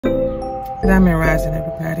Diamond Rising,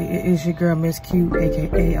 everybody. It is your girl, Miss Q,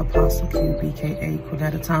 aka Apostle Q, BKA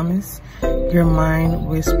Quinetta Thomas, your mind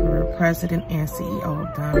whisperer, president and CEO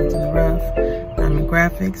of Diamonds in the Rough, Diamond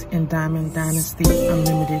Graphics, and Diamond Dynasty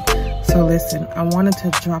Unlimited. So listen, I wanted to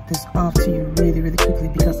drop this off to you really, really quickly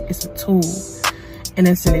because it's a tool, and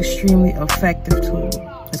it's an extremely effective tool.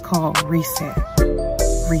 It's called Reset.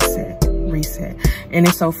 Reset. Reset. And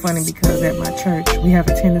it's so funny because at my church, we have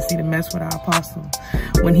a tendency to mess with our apostle.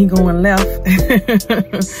 When he going left,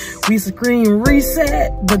 we scream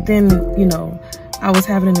reset. But then, you know, I was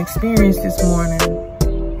having an experience this morning,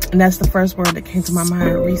 and that's the first word that came to my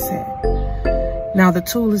mind, reset. Now, the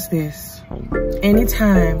tool is this.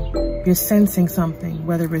 Anytime you're sensing something,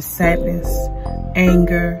 whether it's sadness,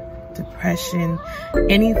 anger, depression,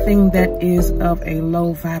 anything that is of a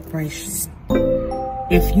low vibration,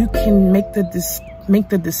 if you can make the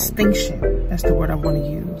distinction, that's the word I want to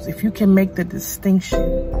use. If you can make the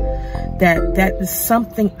distinction that is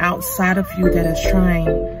something outside of you that is trying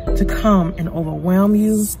to come and overwhelm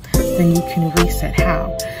you, then you can reset.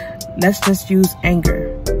 How? Let's just use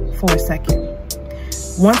anger for a second.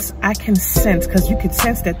 Once I can sense, because you can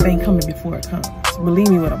sense that thing coming before it comes. Believe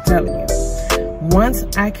me what I'm telling you. Once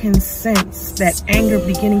I can sense that anger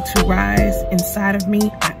beginning to rise inside of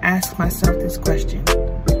me, I ask myself this question.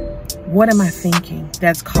 What am I thinking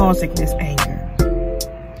that's causing this anger?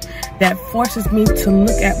 That forces me to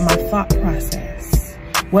look at my thought process.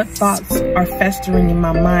 What thoughts are festering in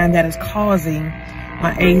my mind that is causing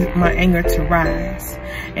my anger to rise?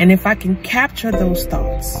 And if I can capture those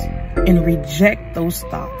thoughts and reject those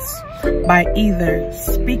thoughts by either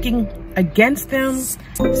speaking against them,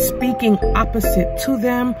 speaking opposite to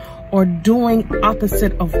them, or doing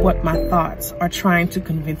opposite of what my thoughts are trying to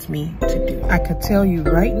convince me to do. I could tell you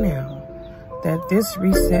right now that this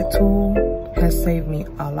reset tool has saved me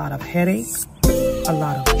a lot of headache, a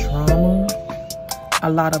lot of drama, a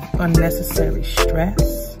lot of unnecessary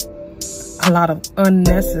stress, a lot of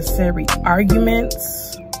unnecessary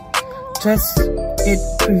arguments. Just,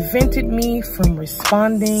 it prevented me from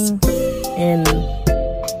responding in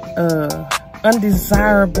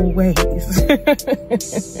undesirable ways.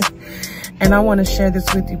 And I want to share this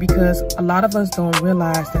with you because a lot of us don't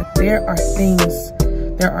realize that there are things,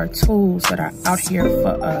 there are tools that are out here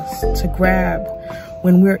for us to grab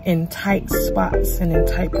when we're in tight spots and in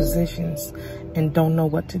tight positions and don't know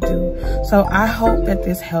what to do. So I hope that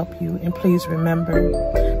this helped you. And please remember,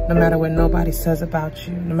 no matter what nobody says about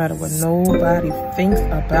you, no matter what nobody thinks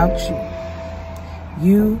about you,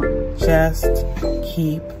 you just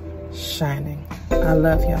keep shining. I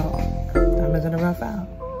love y'all. Diamonds in the Rough out.